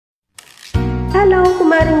Hello,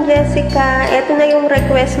 Kumaring Jessica. Ito na yung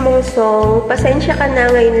request mong song. Pasensya ka na,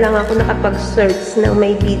 ngayon lang ako nakapag-search ng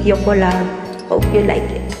may video collab. Hope you like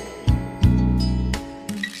it.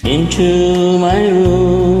 Into my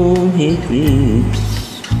room he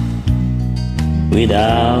creeps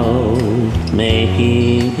without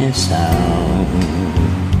making a sound.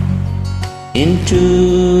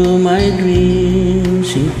 Into my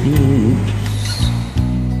dreams he creeps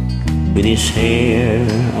with his hair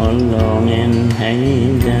all long and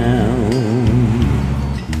hanging down.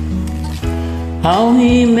 How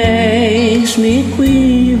he makes me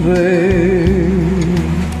quiver,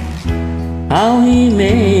 how he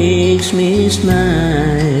makes me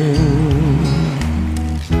smile.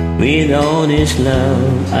 With all this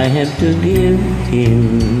love I have to give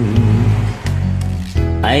him,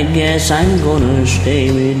 I guess I'm gonna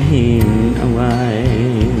stay with him a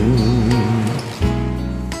while.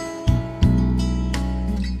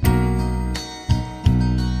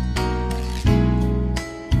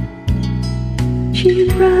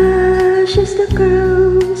 She brushes the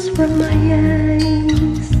curls from my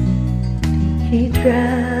eyes. She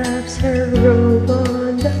drops her robe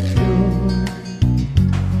on the floor,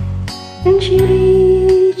 and she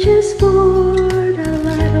reaches for the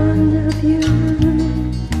light on the view,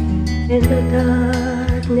 and the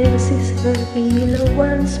darkness is her pillow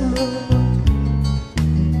once more.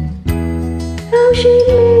 How she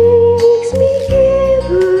makes me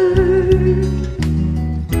quiver,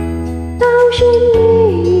 how she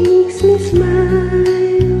makes me smile.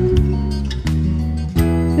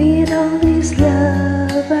 With all this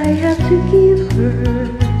love I have to give her,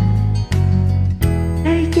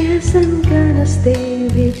 I guess I'm gonna stay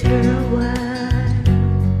with her a while.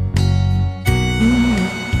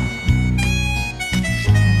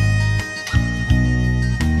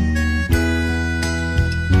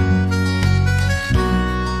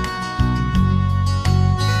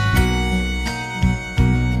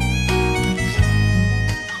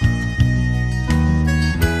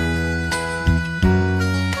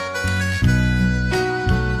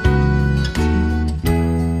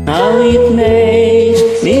 How it makes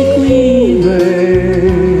me quiver,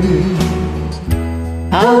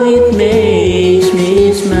 how it makes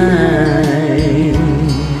me smile.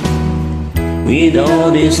 With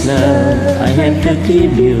all this love I have to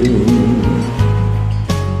give you,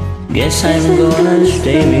 guess I'm gonna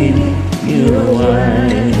stay with you a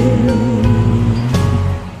while.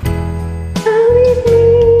 How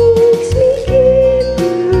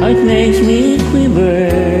it makes me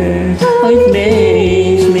quiver, how it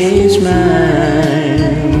makes me smile.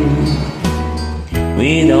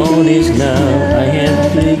 With all this love I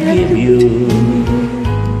have to give you,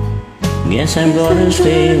 guess I'm gonna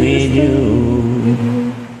stay with you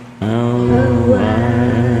a while.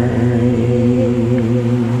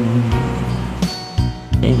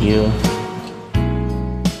 Thank you.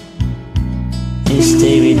 And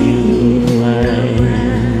stay with you a while.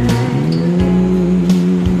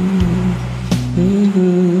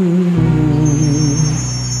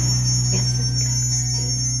 Yes, I'm gonna stay.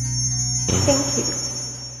 Thank you.